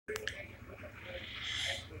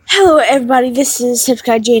Hello everybody, this is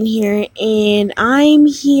Subscribe Jane here, and I'm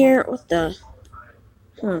here with the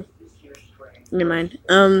never mind.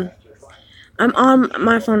 I'm on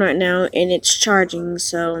my phone right now and it's charging,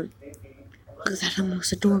 so look at that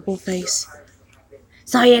most adorable face.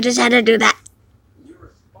 Sorry, I just had to do that.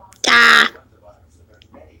 Ah!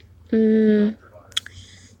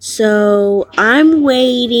 So I'm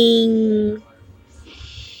waiting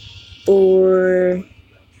for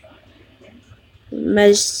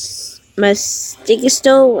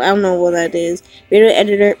Mastigisto. I don't know what that is. Video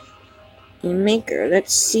editor and maker.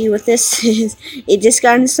 Let's see what this is. It just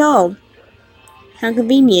got installed. How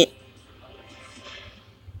convenient.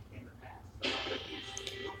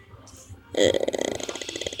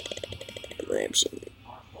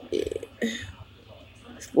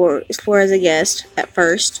 Explore as a guest at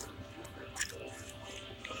first.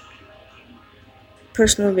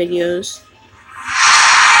 Personal videos.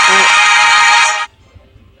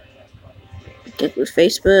 Click with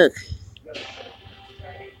Facebook.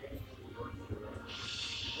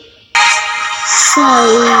 So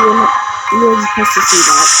you're supposed to see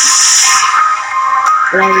that.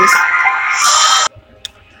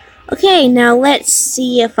 But okay, now let's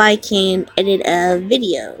see if I can edit a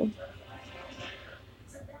video.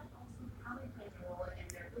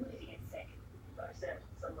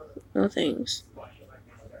 No thanks.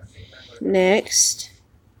 Next,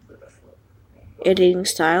 editing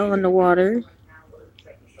style underwater.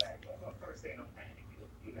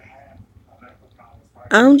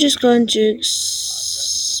 I'm just going to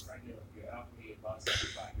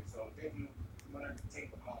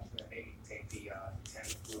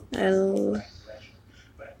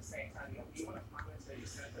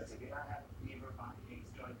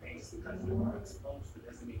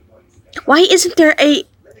why isn't there a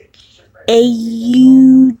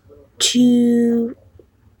YouTube?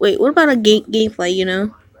 Wait, what about a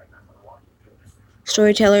gameplay?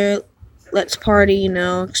 Storyteller, let's party.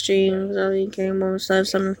 Extreme, game mode stuff.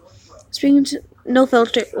 Some speaking to no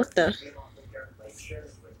filter. What the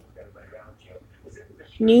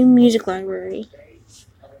new music library?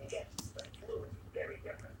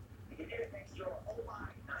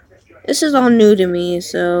 This is all new to me,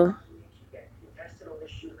 so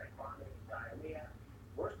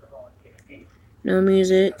no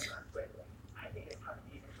music.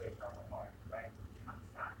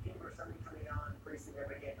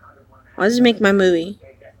 Why does it make my movie?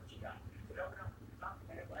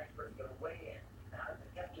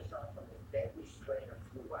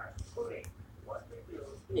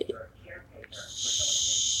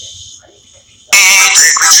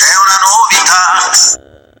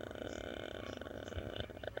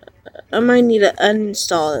 I might need to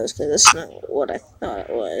uninstall this because that's not what I thought it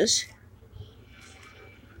was.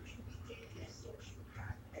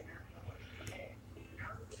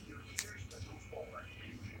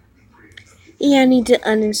 Yeah, I need to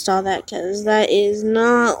uninstall that because that is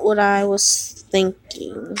not what I was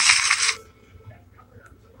thinking.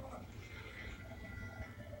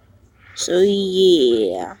 So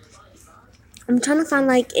yeah, I'm trying to find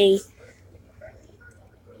like a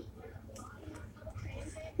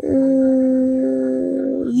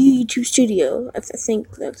YouTube studio. I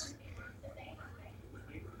think that's.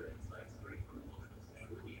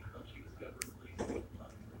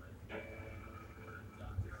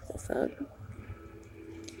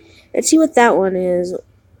 Let's see what that one is.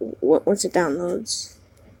 Once it downloads.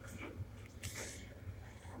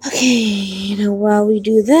 Okay, now while we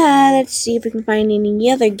do that, let's see if we can find any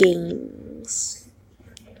other games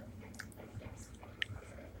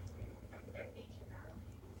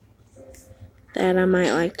that I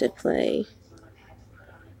might like to play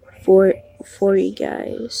for you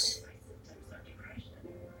guys.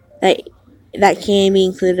 That can be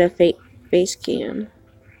included a face cam.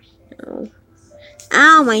 Oh.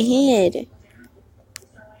 Ow, my head.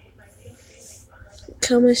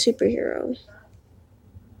 Become a superhero.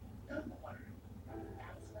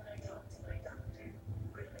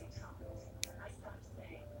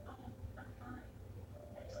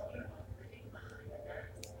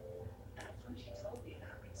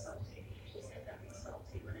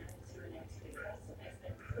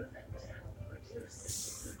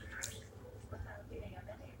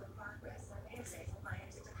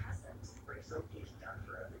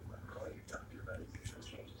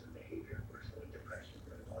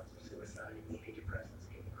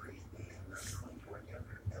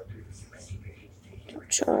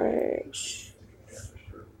 Charge.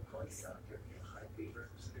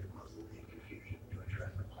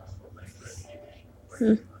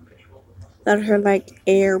 That heard like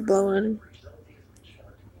air blowing.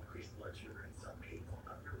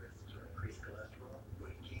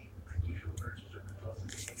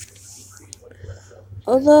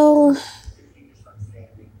 Although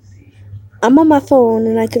I'm on my phone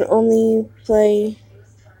and I can only play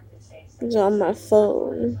on my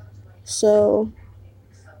phone. So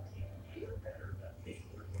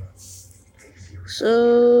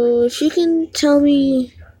if you can tell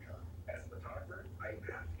me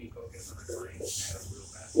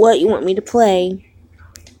what you want me to play,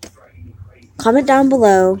 comment down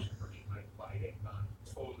below.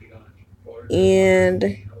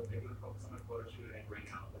 And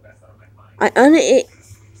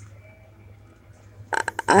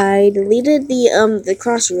I deleted the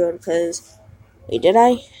crossroad because wait, did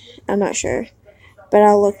I? I'm not sure, but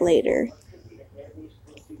I'll look later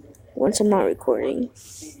once I'm not recording.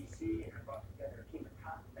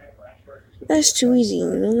 That's too easy.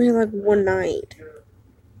 We only have like one night.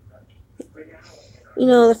 You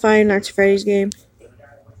know the Five Nights at Freddy's game,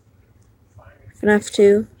 FNAF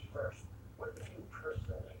 2.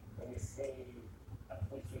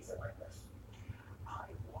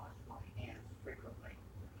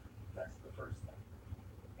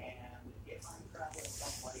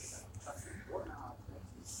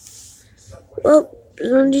 Well,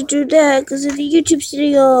 don't you do that because of the YouTube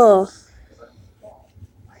studio.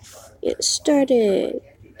 It started.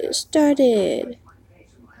 It started.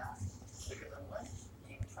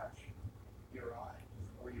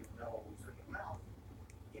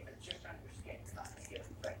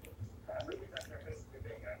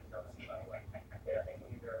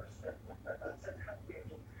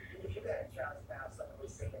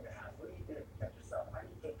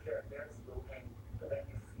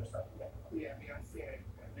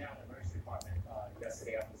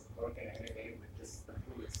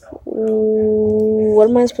 What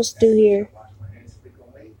am I supposed to do here?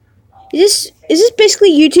 Is this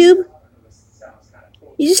basically YouTube?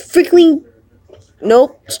 You just freaking...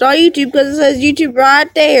 Nope, it's not YouTube because it says YouTube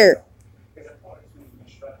right there.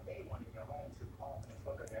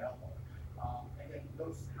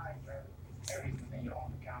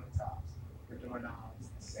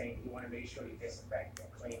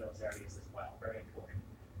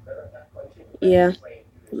 Yeah,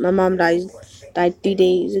 my mom died 3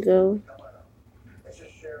 days ago.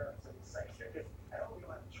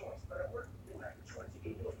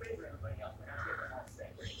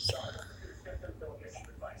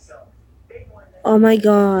 Oh my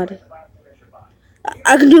god.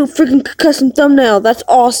 I can do a freaking custom thumbnail. That's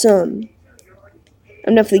awesome.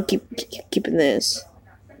 I'm definitely keeping this.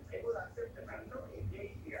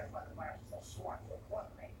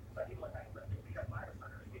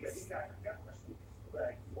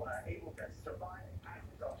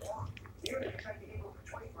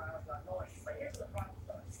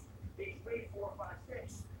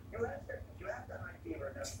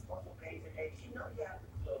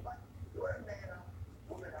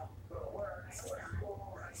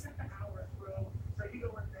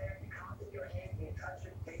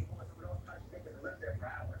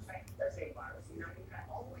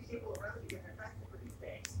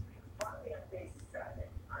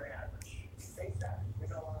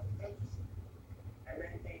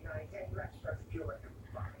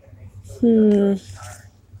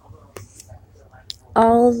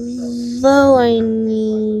 Although I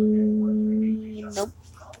need... Nope.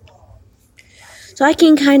 So I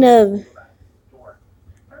can kind of...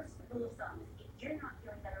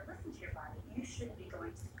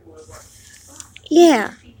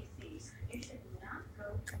 Yeah.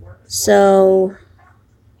 So...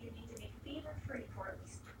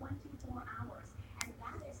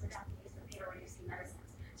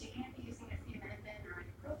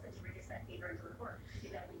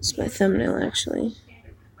 It's my thumbnail, actually.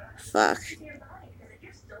 Fuck.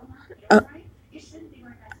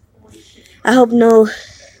 I hope no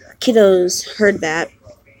kiddos heard that,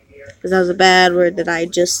 because that was a bad word that I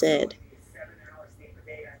just said.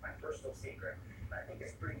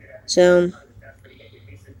 So,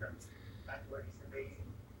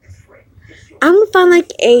 I'm gonna find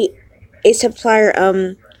like a supplier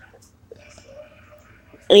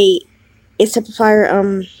a supplier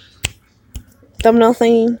thumbnail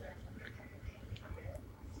thingy.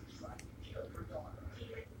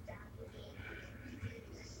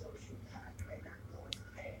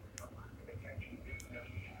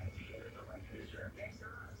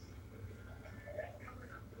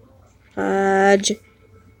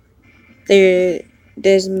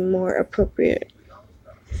 There's more appropriate.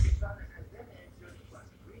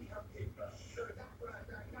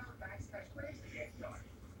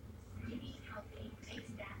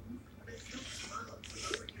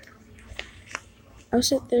 I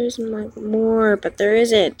said there's more, but there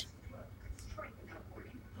isn't.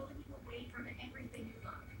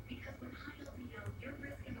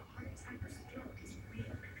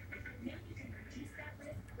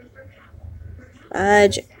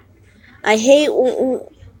 I hate.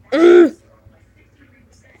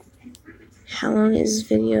 How long is this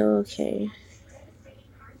video? Okay.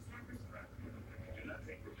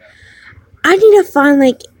 I need to find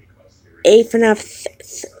like a FNAF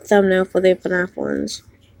thumbnail for the FNAF ones.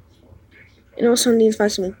 And also need to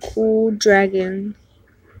find some cool dragon.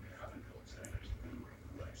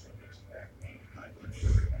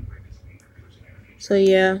 So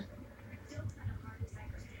yeah.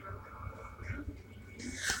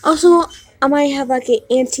 Also, I might have like an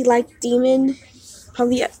anti-like demon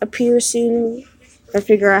probably appear soon. If I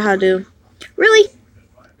figure out how to. Really?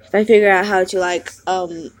 If I figure out how to like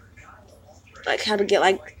how to get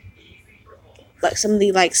like some of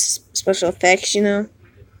the like special effects, you know.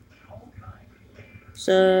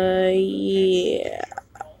 So yeah.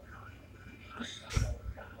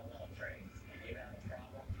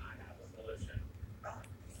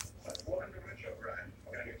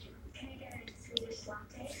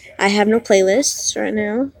 I have no playlists right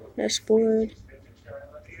now. Dashboard.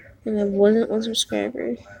 And I have one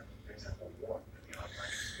subscriber.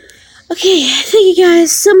 Okay, thank you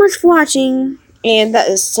guys so much for watching. And that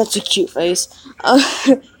is such a cute face.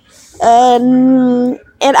 And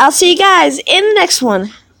I'll see you guys in the next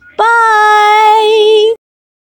one. Bye!